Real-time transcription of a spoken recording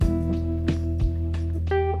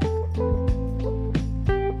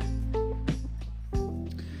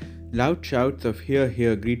Loud shouts of "Hear,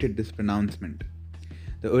 hear" greeted this pronouncement.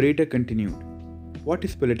 The orator continued, "What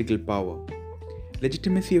is political power?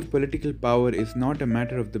 Legitimacy of political power is not a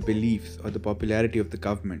matter of the beliefs or the popularity of the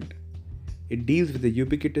government. It deals with the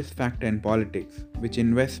ubiquitous factor in politics, which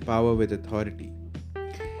invests power with authority.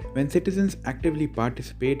 When citizens actively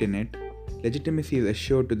participate in it, legitimacy is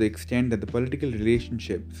assured to the extent that the political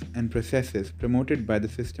relationships and processes promoted by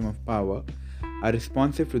the system of power are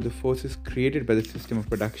responsive to the forces created by the system of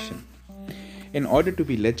production. In order to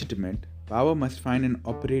be legitimate, power must find an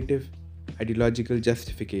operative ideological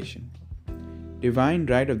justification. Divine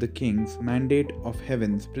right of the kings, mandate of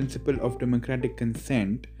heavens, principle of democratic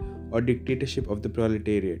consent, or dictatorship of the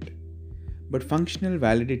proletariat. But functional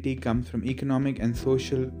validity comes from economic and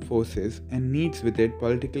social forces and needs with it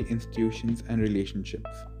political institutions and relationships.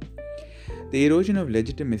 The erosion of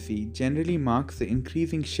legitimacy generally marks the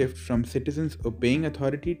increasing shift from citizens obeying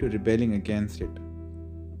authority to rebelling against it.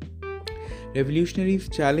 Revolutionaries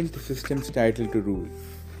challenge the system's title to rule.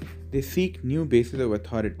 They seek new bases of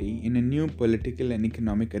authority in a new political and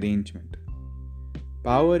economic arrangement.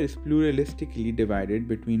 Power is pluralistically divided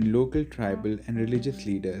between local, tribal, and religious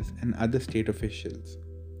leaders and other state officials.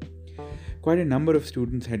 Quite a number of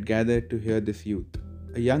students had gathered to hear this youth.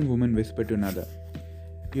 A young woman whispered to another,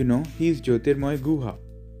 "You know, he's Jyotirmoy Guha.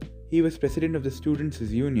 He was president of the Students'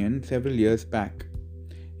 Union several years back.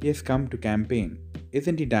 He has come to campaign.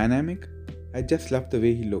 Isn't he dynamic? I just love the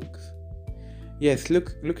way he looks." "Yes,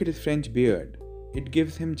 look at his French beard. It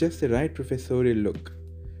gives him just the right professorial look.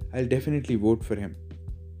 I'll definitely vote for him."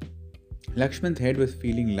 Lakshman's head was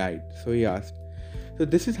feeling light, so he asked, "So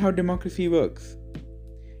this is how democracy works?"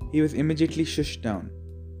 He was immediately shushed down.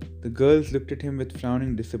 The girls looked at him with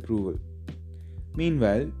frowning disapproval.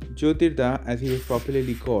 Meanwhile, Jyotirda, as he was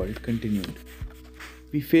popularly called, continued,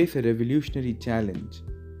 "We face a revolutionary challenge.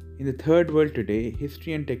 In the third world today,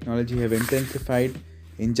 history and technology have intensified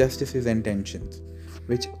injustices and tensions,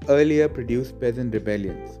 which earlier produced peasant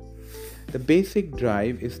rebellions. The basic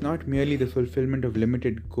drive is not merely the fulfillment of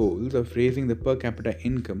limited goals of raising the per capita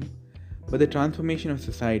income, but the transformation of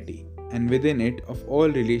society, and within it of all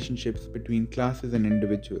relationships between classes and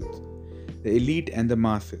individuals, the elite and the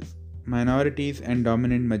masses, minorities and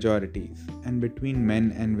dominant majorities, and between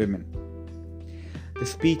men and women." The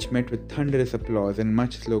speech met with thunderous applause and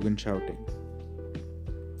much slogan shouting.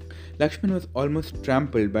 Lakshman was almost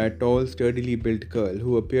trampled by a tall, sturdily built girl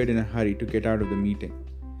who appeared in a hurry to get out of the meeting.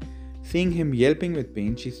 Seeing him yelping with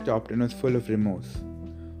pain, she stopped and was full of remorse.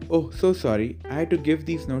 "Oh, so sorry. I had to give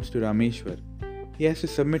these notes to Rameshwar. He has to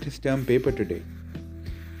submit his term paper today."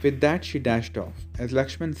 With that, she dashed off. As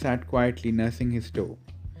Lakshman sat quietly nursing his toe,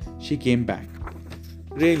 she came back.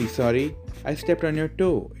 "Really sorry. I stepped on your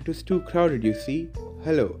toe. It was too crowded, you see.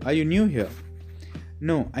 Hello, are you new here?"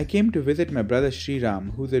 "No, I came to visit my brother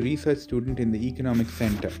Sriram, who's a research student in the Economics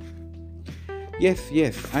Center."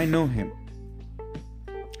 Yes, I know him.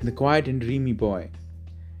 The quiet and dreamy boy.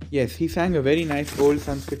 Yes, he sang a very nice old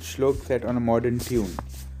Sanskrit shlok set on a modern tune.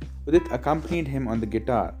 Udit accompanied him on the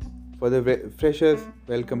guitar for the freshers'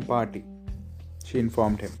 welcome party, she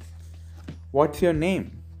informed him. "What's your name?"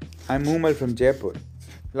 "I'm Moomal from Jaipur."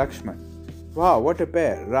 "Lakshman." "Wow, what a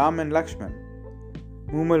pair, Ram and Lakshman."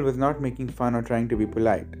 Moomal was not making fun or trying to be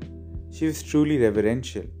polite. She was truly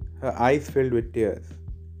reverential, her eyes filled with tears.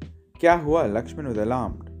 "Kya hua?" Lakshman was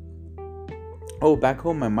alarmed. "Oh, back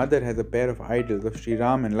home my mother has a pair of idols of Sri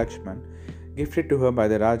Ram and Lakshman gifted to her by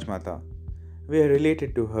the Rajmata. We are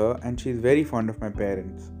related to her and she is very fond of my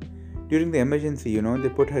parents. During the emergency, they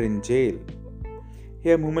put her in jail."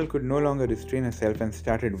 Here Moomal could no longer restrain herself and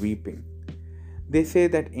started weeping. "They say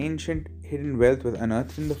that ancient hidden wealth was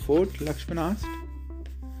unearthed in the fort?" Lakshman asked.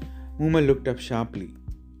 Moomal looked up sharply.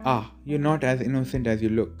 "Ah, you're not as innocent as you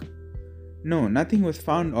look. No, nothing was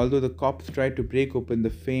found, although the cops tried to break open the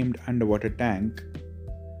famed underwater tank.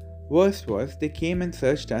 Worst was, they came and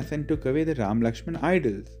searched us and took away the Ram Lakshman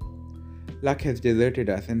idols. Luck has deserted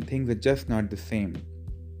us and things are just not the same."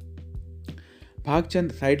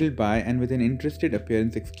 Bhagchand sidled by and with an interested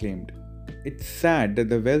appearance exclaimed, "It's sad that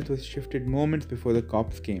the wealth was shifted moments before the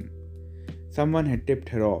cops came. Someone had tipped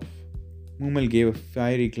her off." Moomal gave a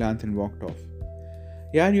fiery glance and walked off.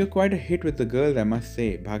 "Yeah, you're quite a hit with the girls, I must say,"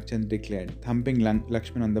 Bhagchand declared, thumping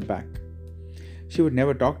Lakshman on the back. "She would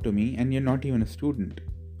never talk to me, and you're not even a student."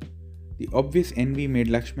 The obvious envy made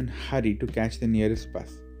Lakshman hurry to catch the nearest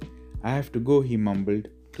bus. "I have to go," he mumbled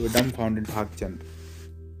to a dumbfounded Bhagchand.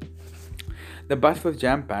 The bus was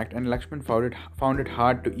jam-packed and Lakshman found it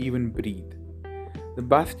hard to even breathe. The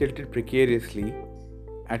bus tilted precariously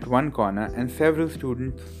at one corner and several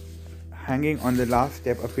students hanging on the last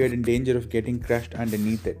step appeared in danger of getting crushed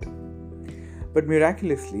underneath it. But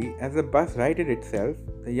miraculously, as the bus righted itself,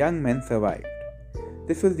 the young men survived.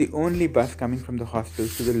 This was the only bus coming from the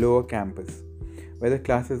hostels to the lower campus, where the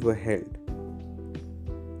classes were held.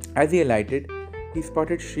 As he alighted, he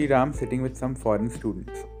spotted Sri Ram sitting with some foreign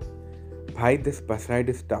students. Bhai, this bus ride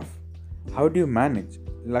is tough. How do you manage?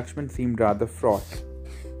 Lakshman seemed rather fraught.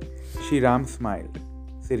 Sri Ram smiled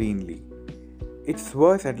serenely. It's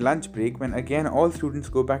worse at lunch break when again all students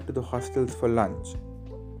go back to the hostels for lunch.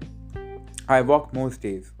 I walk most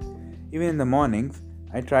days. Even in the mornings,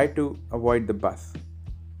 I try to avoid the bus.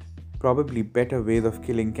 Probably better ways of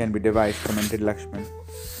killing can be devised, commented Lakshman.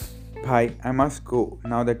 Bhai, I must go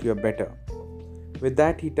now that you are better. With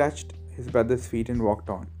that, he touched his brother's feet and walked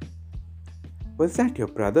on. Was that your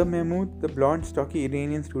brother, Mahmood? The blonde, stocky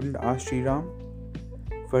Iranian student asked Sri Ram.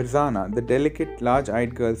 Farzana, the delicate,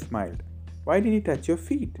 large-eyed girl, smiled. Why did he touch your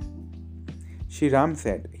feet? Sri Ram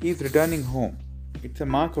said, He is returning home. It's a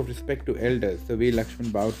mark of respect to elders, the way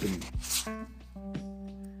Lakshman bowed to me.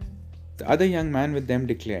 The other young man with them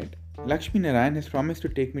declared, Lakshmi Narayan has promised to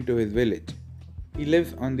take me to his village. He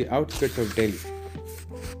lives on the outskirts of Delhi.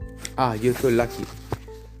 Ah, you're so lucky.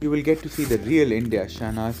 You will get to see the real India,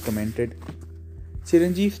 Shahnaz commented.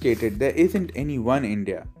 Chiranjeev stated there isn't any one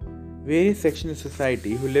India. Various sections of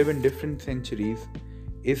society who live in different centuries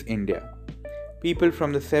is India. People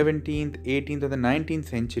from the 17th, 18th or the 19th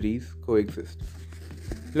centuries coexist.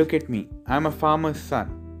 Look at me, I'm a farmer's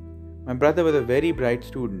son. My brother was a very bright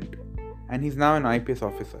student and he's now an IPS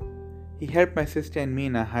officer. He helped my sister and me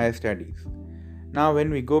in our higher studies. Now when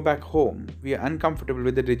we go back home, we are uncomfortable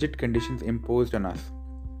with the rigid conditions imposed on us.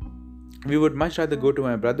 We would much rather go to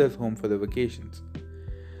my brother's home for the vacations.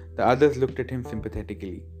 The others looked at him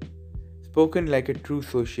sympathetically. Spoken like a true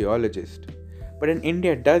sociologist. But an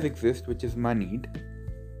India does exist which is moneyed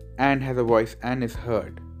and has a voice and is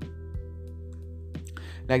heard.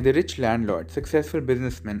 Like the rich landlord, successful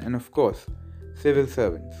businessmen and of course, civil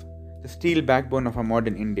servants. The steel backbone of our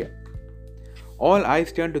modern India. All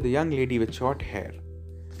eyes turned to the young lady with short hair,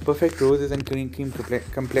 perfect roses and cream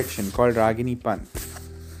complexion called Ragini Pant.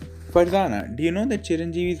 Farzana, do you know that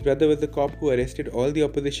Chiranjeevi's brother was the cop who arrested all the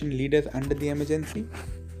opposition leaders under the emergency?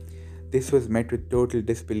 This was met with total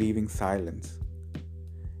disbelieving silence.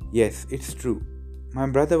 Yes, it's true. My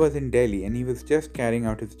brother was in Delhi and he was just carrying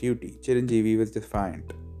out his duty. Chiranjeevi was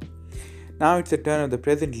defiant. Now it's the turn of the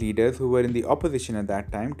present leaders who were in the opposition at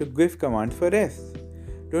that time to give commands for arrests.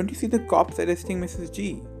 Don't you see the cops arresting Mrs.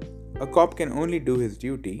 G? A cop can only do his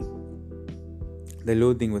duty. The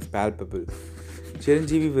loathing was palpable.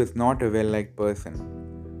 Chiranjeevi was not a well-liked person.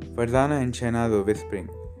 Farzana and Shahnaz were whispering.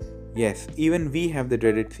 Yes, even we have the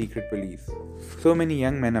dreaded secret police. So many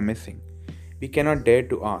young men are missing. We cannot dare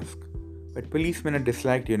to ask. But policemen are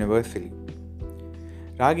disliked universally.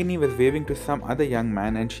 Ragini was waving to some other young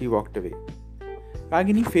man and she walked away.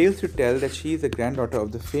 Ragini fails to tell that she is the granddaughter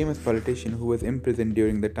of the famous politician who was imprisoned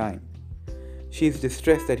during the time. She is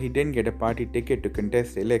distressed that he didn't get a party ticket to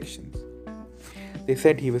contest the elections. They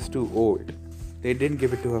said he was too old. They didn't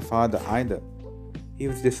give it to her father either. He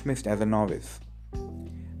was dismissed as a novice.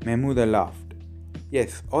 Mahmooda laughed.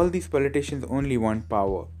 Yes, all these politicians only want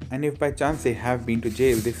power, and if by chance they have been to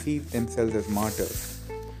jail, they see themselves as martyrs.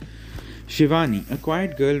 Shivani, a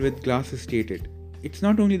quiet girl with glasses, stated, It's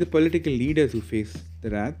not only the political leaders who face the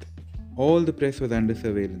wrath. All the press was under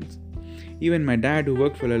surveillance. Even my dad, who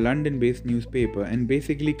worked for a London-based newspaper and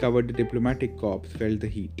basically covered the diplomatic corps, felt the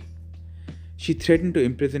heat. She threatened to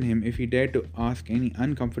imprison him if he dared to ask any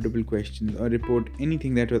uncomfortable questions or report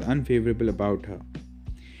anything that was unfavorable about her.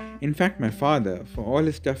 In fact, my father, for all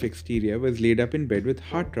his tough exterior, was laid up in bed with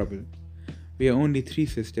heart trouble. We are only 3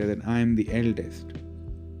 sisters and I am the eldest.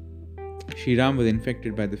 Sri Ram was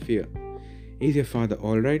infected by the fear. Is your father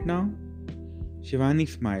alright now? Shivani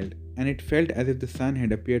smiled, and it felt as if the sun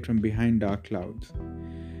had appeared from behind dark clouds.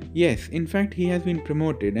 Yes, in fact, he has been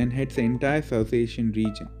promoted and heads the entire South Asian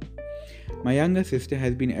region. My younger sister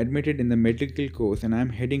has been admitted in the medical course and I am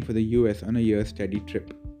heading for the US on a year's study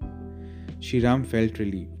trip. Sri Ram felt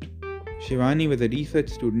relieved. Shivani was a research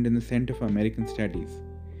student in the Center for American Studies.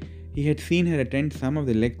 He had seen her attend some of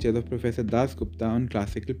the lectures of Professor Das Gupta on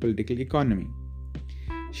classical political economy.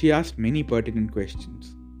 She asked many pertinent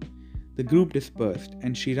questions. The group dispersed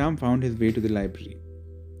and Sri Ram found his way to the library.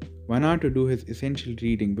 1 hour to do his essential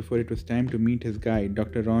reading before it was time to meet his guide,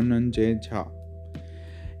 Dr. Rananjay Jha.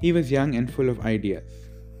 He was young and full of ideas.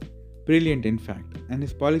 Brilliant, in fact, and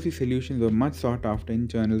his policy solutions were much sought after in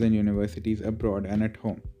journals and universities abroad and at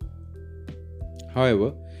home.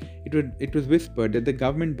 However, it was whispered that the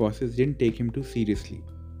government bosses didn't take him too seriously.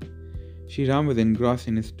 Sri Ram was engrossed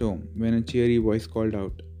in his tome when a cheery voice called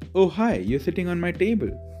out, "Oh hi, you're sitting on my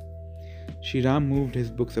table." Shriram moved his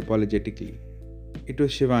books apologetically. It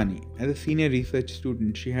was Shivani. As a senior research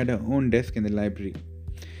student, she had her own desk in the library.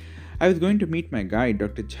 I was going to meet my guide,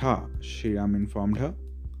 Dr. Jha, Shriram informed her.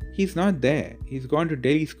 He's not there. He's gone to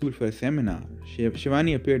Delhi school for a seminar.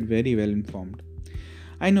 Shivani appeared very well informed.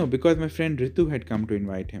 I know because my friend Ritu had come to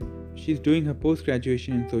invite him. She's doing her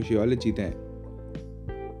post-graduation in sociology there.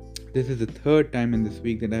 This is the third time in this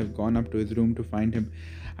week that I have gone up to his room to find him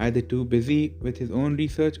either too busy with his own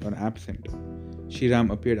research or absent.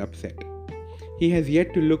 Shriram appeared upset. He has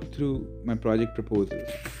yet to look through my project proposals.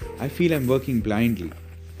 I feel I'm working blindly.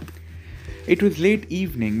 It was late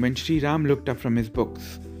evening when Shriram looked up from his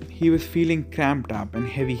books. He was feeling cramped up and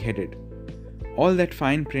heavy-headed. All that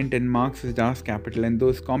fine print in Marx's Das Kapital and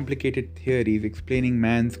those complicated theories explaining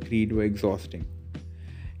man's creed were exhausting.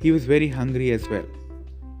 He was very hungry as well.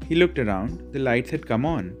 He looked around. The lights had come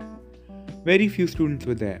on. Very few students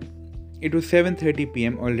were there. It was 7:30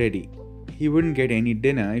 p.m. already. He wouldn't get any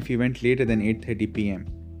dinner if he went later than 8:30 p.m.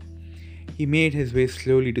 He made his way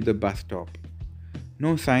slowly to the bus stop.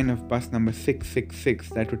 No sign of bus number 666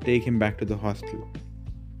 that would take him back to the hostel.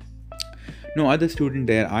 No other student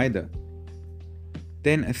there either.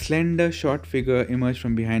 Then a slender, short figure emerged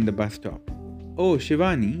from behind the bus stop. Oh,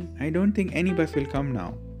 Shivani, I don't think any bus will come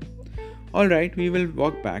now. All right, we will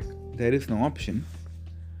walk back. There is no option.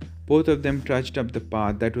 Both of them trudged up the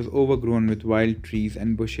path that was overgrown with wild trees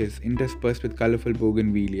and bushes interspersed with colorful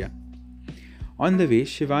bougainvillea. On the way,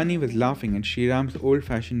 Shivani was laughing at Shriram's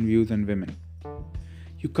old-fashioned views on women.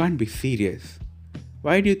 You can't be serious.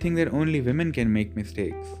 Why do you think that only women can make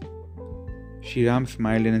mistakes? Shriram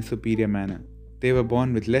smiled in a superior manner. They were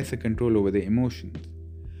born with lesser control over their emotions.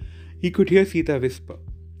 He could hear Sita whisper,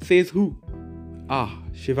 Says who? Ah,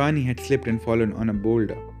 Shivani had slipped and fallen on a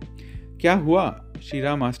boulder. Kya hua?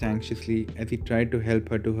 Shriram asked anxiously as he tried to help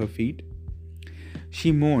her to her feet.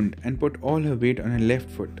 She moaned and put all her weight on her left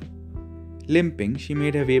foot. Limping, she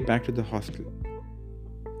made her way back to the hostel.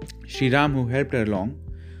 Shriram, who helped her along,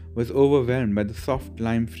 was overwhelmed by the soft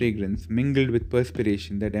lime fragrance mingled with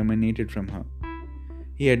perspiration that emanated from her.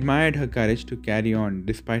 He admired her courage to carry on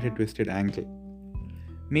despite her twisted ankle.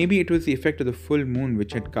 Maybe it was the effect of the full moon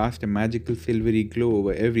which had cast a magical silvery glow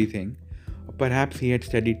over everything, or perhaps he had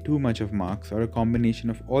studied too much of Marx, or a combination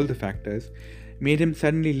of all the factors made him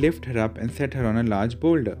suddenly lift her up and set her on a large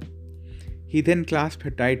boulder. He then clasped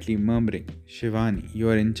her tightly, murmuring, Shivani, you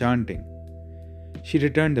are enchanting. She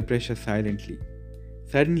returned the pressure silently.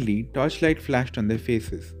 Suddenly, torchlight flashed on their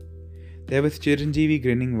faces. There was Chiranjeevi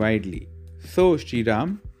grinning widely. So,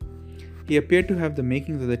 Shriram? He appeared to have the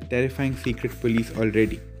makings of the terrifying secret police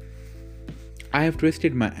already. I have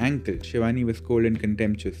twisted my ankle, Shivani was cold and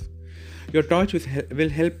contemptuous. Your torch will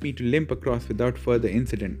help me to limp across without further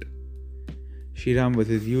incident. Shriram was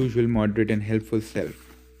his usual moderate and helpful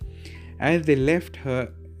self. As they left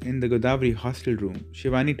her in the Godavari hostel room,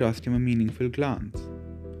 Shivani tossed him a meaningful glance.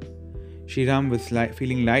 Shriram was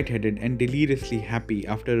feeling lightheaded and deliriously happy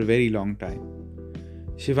after a very long time.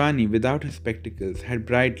 Shivani, without her spectacles, had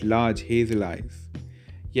bright, large hazel eyes.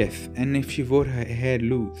 Yes, and if she wore her hair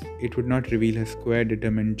loose, it would not reveal her square,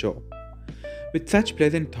 determined jaw. With such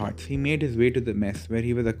pleasant thoughts, he made his way to the mess where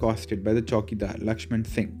he was accosted by the Chaukidar, Lakshman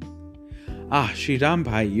Singh. Ah, Shriram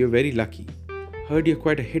bhai, you're very lucky. Heard you're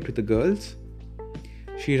quite a hit with the girls?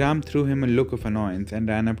 Shriram threw him a look of annoyance and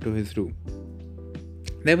ran up to his room.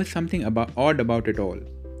 There was something odd about it all.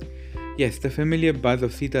 Yes, the familiar buzz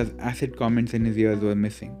of Sita's acid comments in his ears were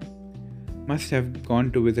missing. Must have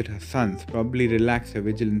gone to visit her sons, probably relaxed her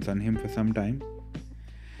vigilance on him for some time.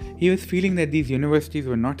 He was feeling that these universities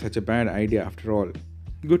were not such a bad idea after all.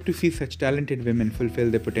 Good to see such talented women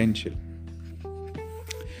fulfill their potential.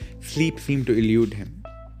 Sleep seemed to elude him.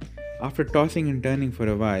 After tossing and turning for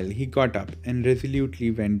a while, he got up and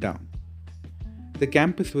resolutely went down. The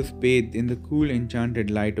campus was bathed in the cool,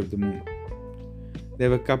 enchanted light of the moon. There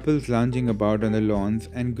were couples lounging about on the lawns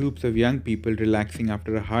and groups of young people relaxing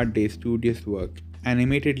after a hard day's studious work,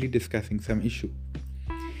 animatedly discussing some issue.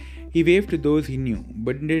 He waved to those he knew,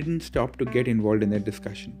 but didn't stop to get involved in their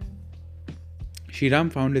discussion.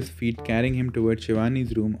 Shriram found his feet carrying him towards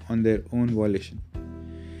Shivani's room on their own volition.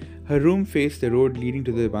 Her room faced the road leading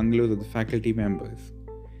to the bungalows of the faculty members.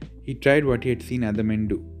 He tried what he had seen other men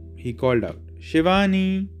do. He called out,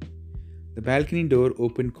 Shivani! The balcony door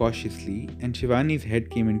opened cautiously and Shivani's head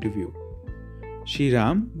came into view.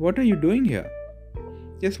 Shriram, what are you doing here?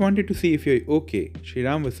 Just wanted to see if you're okay.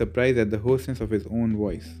 Shriram was surprised at the hoarseness of his own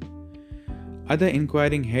voice. Other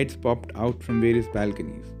inquiring heads popped out from various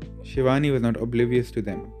balconies. Shivani was not oblivious to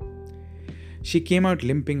them. She came out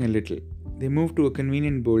limping a little. They moved to a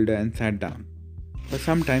convenient boulder and sat down. For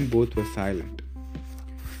some time both were silent.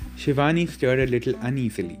 Shivani stirred a little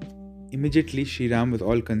uneasily. Immediately, Sriram was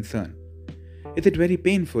all concern. Is it very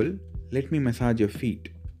painful? Let me massage your feet.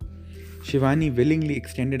 Shivani willingly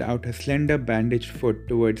extended out her slender bandaged foot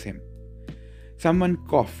towards him. Someone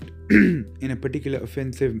coughed in a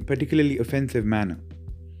particularly offensive manner.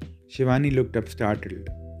 Shivani looked up startled.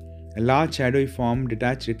 A large shadowy form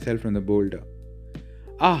detached itself from the boulder.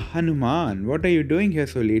 Ah, Hanuman, what are you doing here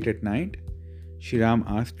so late at night? Sriram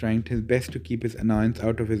asked, trying his best to keep his annoyance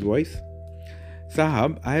out of his voice.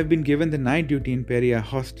 Sahab, I have been given the night duty in Peria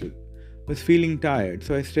hostel. Was feeling tired,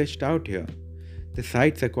 so I stretched out here. The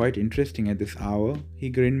sights are quite interesting at this hour, he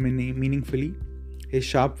grinned meaningfully, his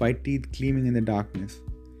sharp white teeth gleaming in the darkness.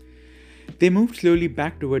 They moved slowly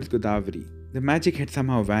back towards Godavari. The magic had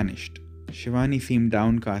somehow vanished. Shivani seemed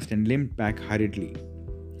downcast and limped back hurriedly.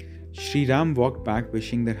 Sriram walked back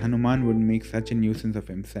wishing that Hanuman wouldn't make such a nuisance of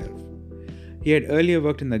himself. He had earlier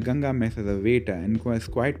worked in the Ganga mess as a waiter and was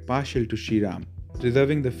quite partial to Sriram,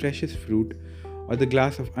 reserving the freshest fruit or the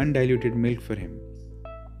glass of undiluted milk for him.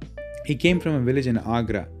 He came from a village in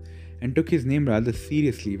Agra and took his name rather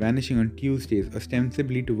seriously, vanishing on Tuesdays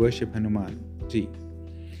ostensibly to worship Hanuman ji.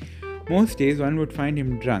 Most days one would find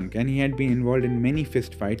him drunk, and he had been involved in many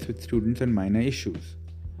fistfights with students on minor issues.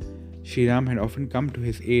 Sriram had often come to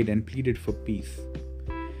his aid and pleaded for peace.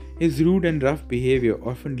 His rude and rough behavior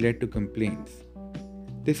often led to complaints.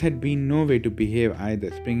 This had been no way to behave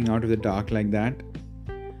either, springing out of the dark like that.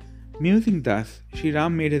 Musing thus,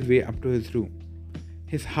 Sriram made his way up to his room.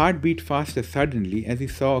 His heart beat faster suddenly as he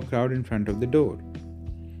saw a crowd in front of the door.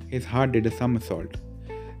 His heart did a somersault.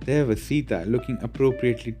 There was Sita, looking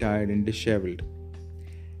appropriately tired and disheveled.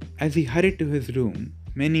 As he hurried to his room,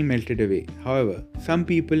 many melted away. However, some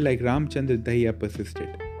people like Ramchandra Dahiya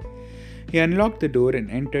persisted. He unlocked the door and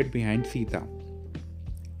entered behind Sita.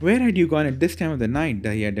 Where had you gone at this time of the night?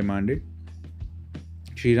 Dahiya demanded.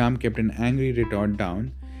 Sriram kept an angry retort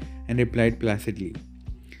down and replied placidly.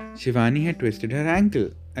 Shivani had twisted her ankle.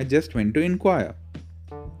 I just went to inquire.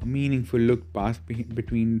 A meaningful look passed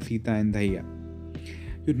between Sita and Dahiya.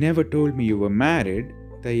 You never told me you were married,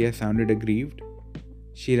 Dahiya sounded aggrieved.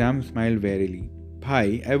 Sriram smiled warily.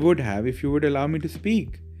 Bhai, I would have if you would allow me to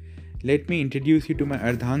speak. Let me introduce you to my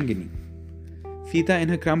Ardhangini. Sita in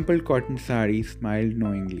her crumpled cotton sari smiled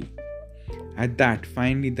knowingly. At that,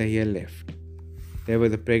 finally Dahiya left. There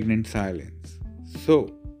was a pregnant silence.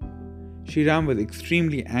 So, Sriram was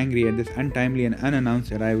extremely angry at this untimely and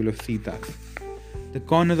unannounced arrival of Sita's. The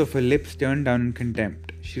corners of her lips turned down in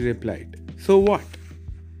contempt. She replied, So what?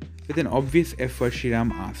 With an obvious effort,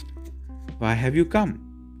 Sriram asked, Why have you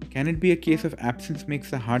come? Can it be a case of absence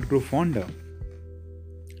makes the heart grow fonder?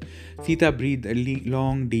 Sita breathed a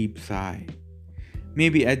long, deep sigh.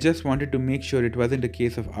 Maybe I just wanted to make sure it wasn't a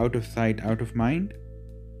case of out of sight, out of mind.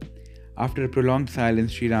 After a prolonged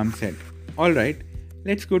silence, Sriram said, All right,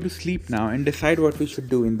 let's go to sleep now and decide what we should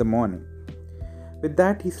do in the morning. With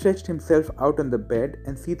that, he stretched himself out on the bed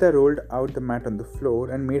and Sita rolled out the mat on the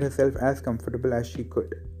floor and made herself as comfortable as she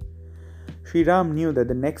could. Sriram knew that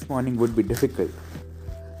the next morning would be difficult.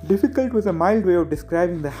 Difficult was a mild way of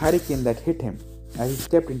describing the hurricane that hit him. As he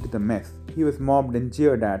stepped into the mess, he was mobbed and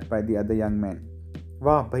jeered at by the other young men.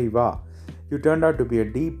 Wah, bhai wah, you turned out to be a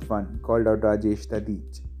deep one, called out Rajesh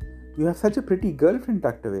Tadij. You have such a pretty girlfriend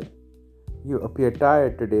tucked away. You appear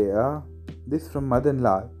tired today, This from Madan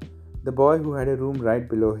Lal, the boy who had a room right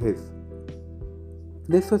below his.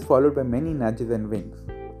 This was followed by many nudges and winks.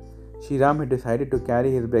 Sriram had decided to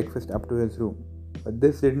carry his breakfast up to his room, but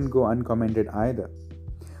this didn't go uncommented either.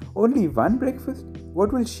 Only one breakfast?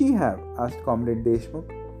 What will she have? Asked Comrade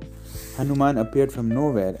Deshmukh. Hanuman appeared from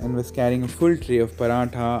nowhere and was carrying a full tray of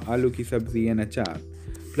paratha, aloo ki sabzi and achar,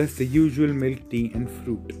 plus the usual milk tea and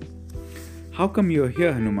fruit. How come you are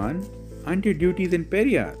here, Hanuman? Aren't your duties in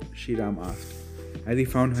Periyar? Sriram asked, as he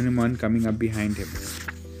found Hanuman coming up behind him.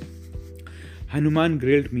 Hanuman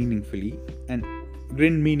grinned meaningfully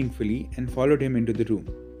and followed him into the room.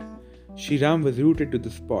 Sriram was rooted to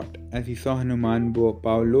the spot as he saw Hanuman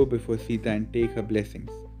bow low before Sita and take her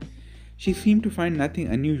blessings. She seemed to find nothing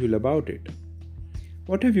unusual about it.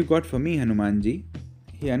 What have you got for me, Hanumanji?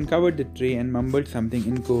 He uncovered the tray and mumbled something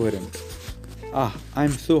incoherent. Ah,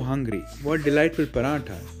 I'm so hungry. What delightful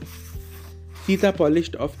parathas. Sita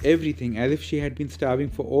polished off everything as if she had been starving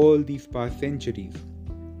for all these past centuries.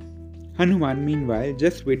 Hanuman, meanwhile,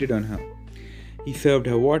 just waited on her. He served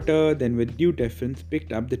her water, then with due deference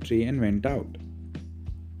picked up the tray and went out.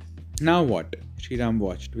 Now what? Sriram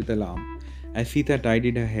watched with alarm as Sita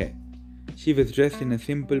tidied her hair. She was dressed in a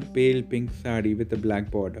simple pale pink sari with a black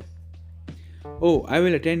border. Oh, I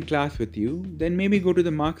will attend class with you, then maybe go to the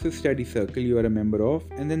Marxist study circle you are a member of,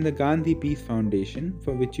 and then the Gandhi Peace Foundation,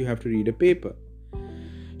 for which you have to read a paper.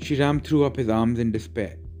 Shriram threw up his arms in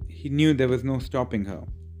despair. He knew there was no stopping her.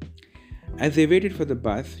 As they waited for the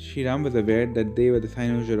bus, Shriram was aware that they were the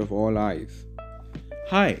cynosure of all eyes.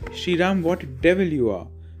 Hi, Shriram, what a devil you are!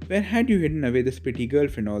 Where had you hidden away this pretty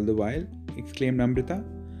girlfriend all the while? Exclaimed Amrita.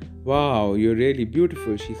 Wow, you're really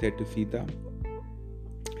beautiful, she said to Sita.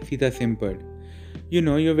 Sita simpered. You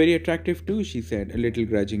know, you're very attractive too, she said, a little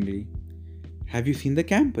grudgingly. Have you seen the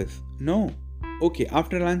campus? No. Okay,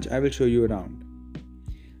 after lunch I will show you around.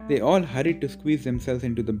 They all hurried to squeeze themselves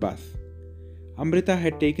into the bus. Amrita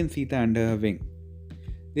had taken Sita under her wing.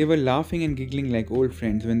 They were laughing and giggling like old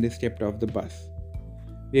friends when they stepped off the bus.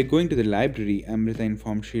 We are going to the library, Amrita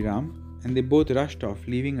informed Shriram, and they both rushed off,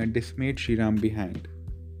 leaving a dismayed Shriram behind.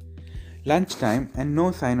 Lunchtime, and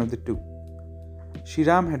no sign of the two.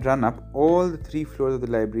 Shriram had run up all the 3 floors of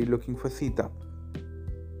the library looking for Sita.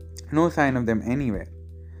 No sign of them anywhere.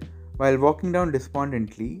 While walking down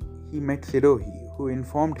despondently, he met Sirohi, who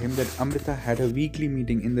informed him that Amrita had a weekly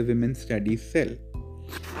meeting in the women's studies cell.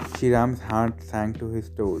 Shriram's heart sank to his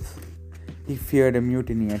toes. He feared a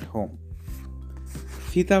mutiny at home.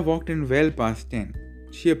 Sita walked in well past 10.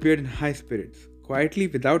 She appeared in high spirits. Quietly,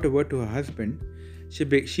 without a word to her husband,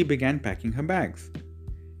 she began packing her bags.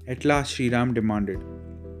 At last, Shriram demanded,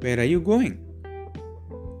 Where are you going?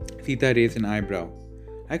 Sita raised an eyebrow.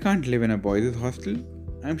 I can't live in a boys' hostel.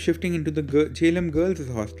 I'm shifting into the Jhelum girls'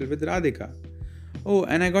 hostel with Radhika. Oh,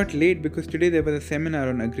 and I got late because today there was a seminar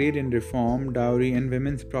on agrarian reform, dowry, and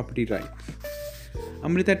women's property rights.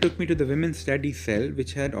 Amrita took me to the women's studies cell,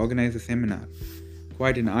 which had organized the seminar.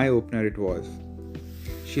 Quite an eye-opener it was.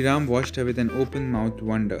 Shriram watched her with an open-mouthed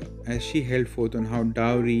wonder as she held forth on how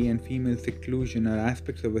dowry and female seclusion are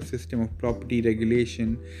aspects of a system of property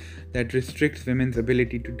regulation that restricts women's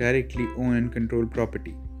ability to directly own and control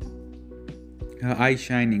property. Her eyes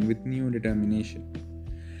shining with new determination.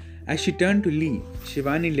 As she turned to leave,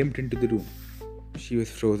 Shivani limped into the room. She was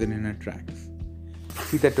frozen in her tracks.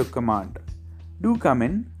 Sita took command. Do come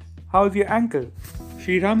in. How's your ankle?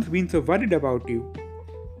 Shriram's been so worried about you.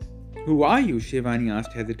 Who are you? Shivani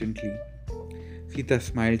asked hesitantly. Sita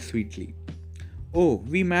smiled sweetly. Oh,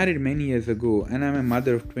 we married many years ago and I'm a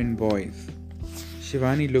mother of twin boys.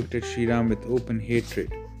 Shivani looked at Shriram with open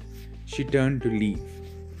hatred. She turned to leave.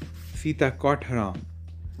 Sita caught her arm.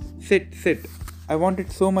 Sit. I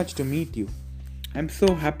wanted so much to meet you. I'm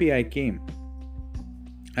so happy I came.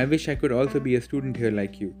 I wish I could also be a student here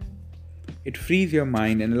like you. It frees your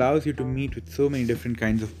mind and allows you to meet with so many different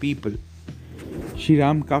kinds of people.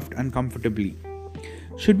 Shriram coughed uncomfortably.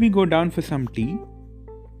 Should we go down for some tea?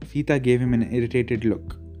 Sita gave him an irritated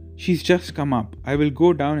look. She's just come up. I will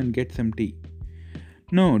go down and get some tea.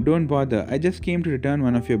 No, don't bother. I just came to return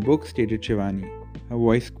one of your books, stated Shivani. Her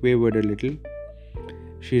voice quavered a little.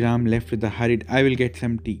 Shriram left with a hurried, I will get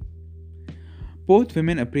some tea. Both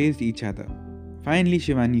women appraised each other. Finally,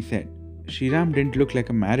 Shivani said, Shriram didn't look like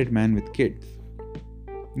a married man with kids.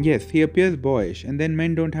 Yes, he appears boyish, and then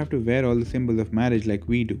men don't have to wear all the symbols of marriage like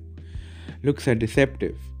we do. Looks are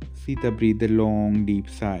deceptive. Sita breathed a long, deep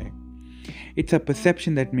sigh. It's a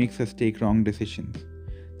perception that makes us take wrong decisions.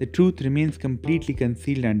 The truth remains completely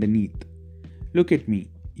concealed underneath. Look at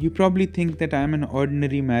me. You probably think that I am an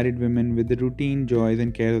ordinary married woman with the routine joys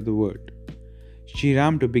and cares of the world.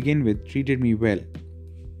 Shriram, to begin with, treated me well.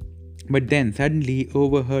 But then suddenly he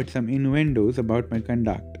overheard some innuendos about my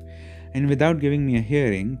conduct, and without giving me a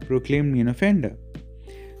hearing, proclaimed me an offender.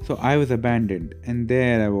 So I was abandoned, and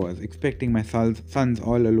there I was, expecting my sons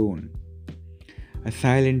all alone. A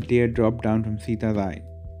silent tear dropped down from Sita's eye.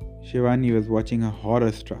 Shivani was watching her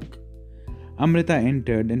horror-struck. Amrita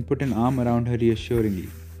entered and put an arm around her reassuringly.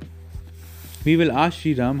 We will ask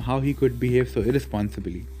Shriram how he could behave so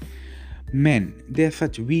irresponsibly. Men, they are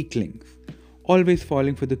such weaklings, always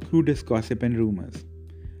falling for the crudest gossip and rumors.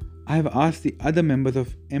 I have asked the other members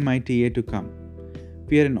of MITA to come.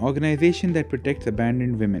 We are an organization that protects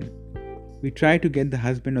abandoned women. We try to get the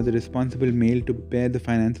husband or the responsible male to bear the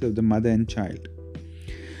finances of the mother and child.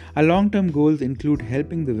 Our long-term goals include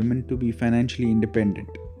helping the women to be financially independent.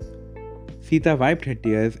 Sita wiped her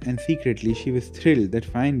tears, and secretly she was thrilled that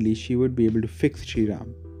finally she would be able to fix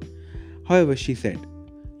Shriram. However, she said,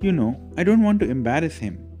 I don't want to embarrass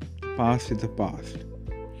him. The past is the past.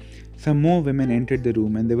 Some more women entered the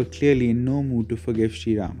room and they were clearly in no mood to forgive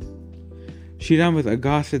Shriram. Shriram was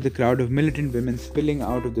aghast at the crowd of militant women spilling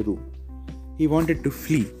out of the room. He wanted to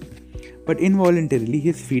flee, but involuntarily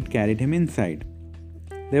his feet carried him inside.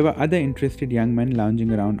 There were other interested young men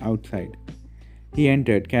lounging around outside. He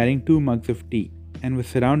entered carrying 2 mugs of tea and was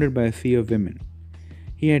surrounded by a sea of women.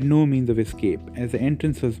 He had no means of escape, as the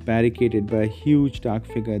entrance was barricaded by a huge dark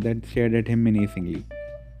figure that stared at him menacingly.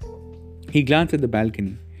 He glanced at the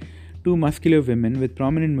balcony. Two muscular women with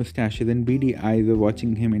prominent mustaches and beady eyes were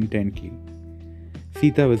watching him intently.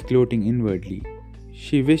 Sita was gloating inwardly.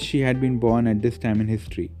 She wished she had been born at this time in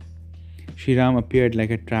history. Shriram appeared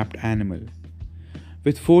like a trapped animal.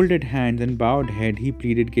 With folded hands and bowed head, he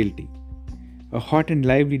pleaded guilty. A hot and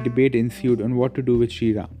lively debate ensued on what to do with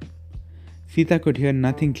Shriram. Sita could hear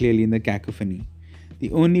nothing clearly in the cacophony,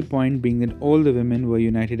 the only point being that all the women were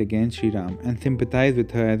united against Shriram and sympathized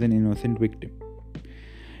with her as an innocent victim.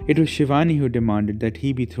 It was Shivani who demanded that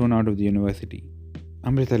he be thrown out of the university.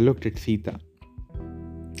 Amrita looked at Sita.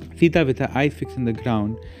 Sita, with her eyes fixed on the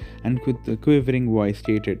ground and with a quivering voice,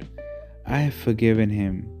 stated, "I have forgiven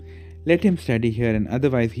him. Let him study here, and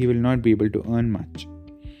otherwise he will not be able to earn much.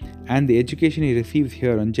 And the education he receives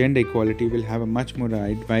here on gender equality will have a much more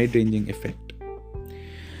wide-ranging effect."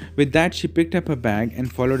 With that, she picked up her bag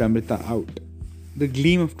and followed Amrita out. The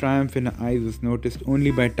gleam of triumph in her eyes was noticed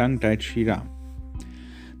only by tongue-tied Shriram.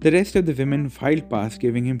 The rest of the women filed past,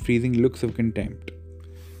 giving him freezing looks of contempt.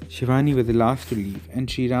 Shivani was the last to leave, and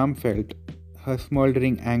Shriram felt her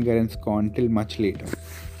smoldering anger and scorn till much later.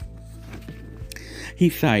 He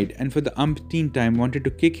sighed and for the umpteenth time wanted to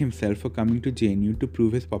kick himself for coming to JNU to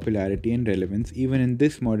prove his popularity and relevance even in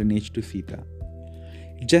this modern age to Sita.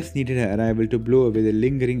 He just needed her arrival to blow away the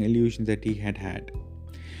lingering illusions that he had had.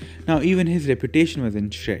 Now even his reputation was in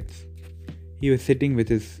shreds. He was sitting with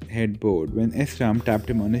his head bowed when S. Ram tapped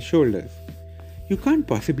him on his shoulders. "You can't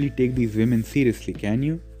possibly take these women seriously, can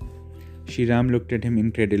you?" Shriram looked at him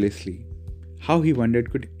incredulously. How, he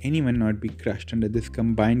wondered, could anyone not be crushed under this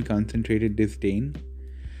combined concentrated disdain?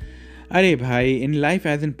 Arey bhai, in life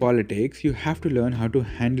as in politics, you have to learn how to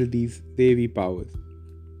handle these Devi powers.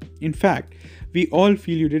 In fact, we all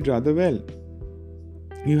feel you did rather well.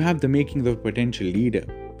 You have the makings of a potential leader.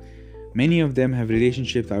 Many of them have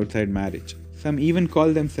relationships outside marriage. Some even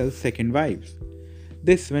call themselves second wives.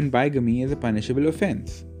 This when bigamy is a punishable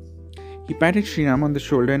offense. He patted Shriram on the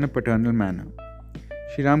shoulder in a paternal manner.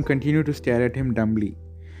 Shriram continued to stare at him dumbly.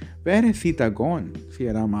 "Where has Sita gone?"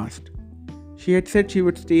 Shriram asked. "She had said she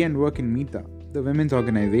would stay and work in Mita, the women's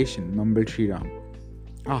organization," mumbled Shriram.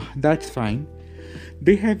 "Ah, that's fine.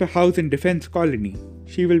 They have a house in Defense Colony.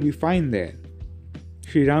 She will be fine there."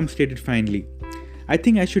 Shriram stated finally, "I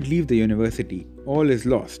think I should leave the university. All is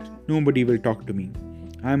lost. Nobody will talk to me.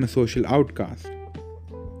 I am a social outcast."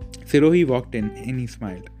 Sirohi walked in and he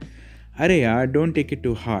smiled. "Arey yaar, don't take it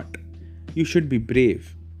to heart. You should be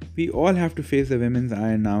brave. We all have to face the women's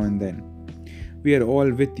eye now and then. We are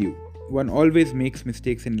all with you. One always makes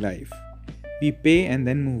mistakes in life. We pay and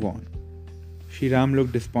then move on." Shriram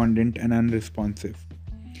looked despondent and unresponsive.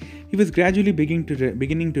 He was gradually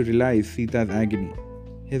beginning to realize Sita's agony.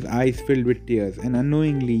 His eyes filled with tears, and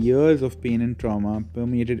unknowingly years of pain and trauma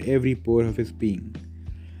permeated every pore of his being.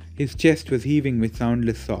 His chest was heaving with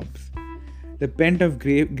soundless sobs. The pent-up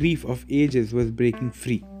grief of ages was breaking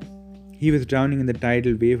free. He was drowning in the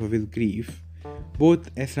tidal wave of his grief.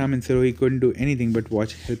 Both Esram and Sirohi couldn't do anything but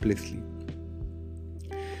watch helplessly.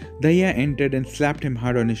 Daya entered and slapped him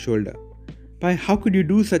hard on his shoulder. "Pai, how could you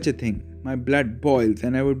do such a thing? My blood boils,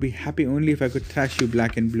 and I would be happy only if I could thrash you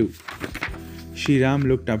black and blue." Shriram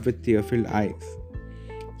looked up with tear-filled eyes.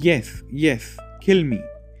 Yes, kill me.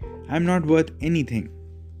 I'm not worth anything."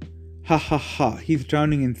 "Ha ha ha, he's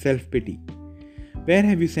drowning in self-pity. Where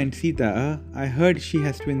have you sent Sita? I heard she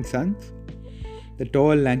has twin sons." The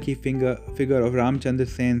tall, lanky figure of Ramchandra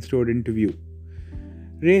Sen strode into view.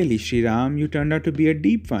 "Really, Shriram, you turned out to be a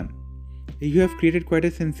deep one. You have created quite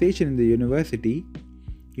a sensation in the university.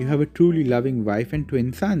 You have a truly loving wife and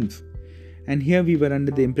twin sons. And here we were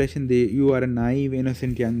under the impression that you are a naive,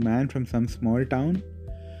 innocent young man from some small town.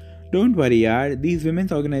 Don't worry, yaar. These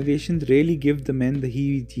women's organizations really give the men the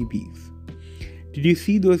heebie-jeebies. Did you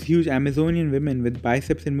see those huge Amazonian women with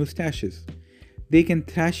biceps and mustaches? They can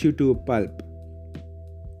thrash you to a pulp.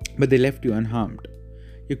 But they left you unharmed.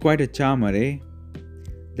 You're quite a charmer, eh?"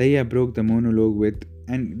 Daya broke the monologue with,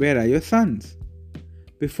 "And where are your sons?"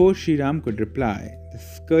 Before Shriram could reply, the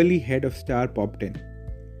curly head of Star popped in.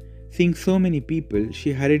 Seeing so many people,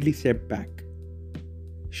 she hurriedly stepped back.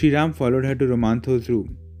 Shriram followed her to Romantho's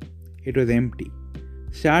room. It was empty.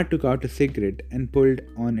 Star took out a cigarette and pulled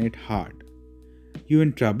on it hard. "You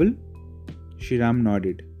in trouble?" Shriram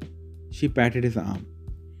nodded. She patted his arm.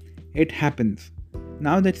 "It happens.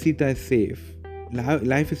 Now that Sita is safe,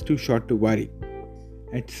 life is too short to worry."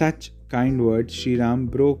 At such kind words, Shriram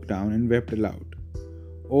broke down and wept aloud,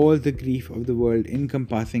 all the grief of the world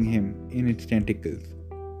encompassing him in its tentacles.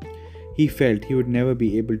 He felt he would never be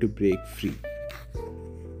able to break free.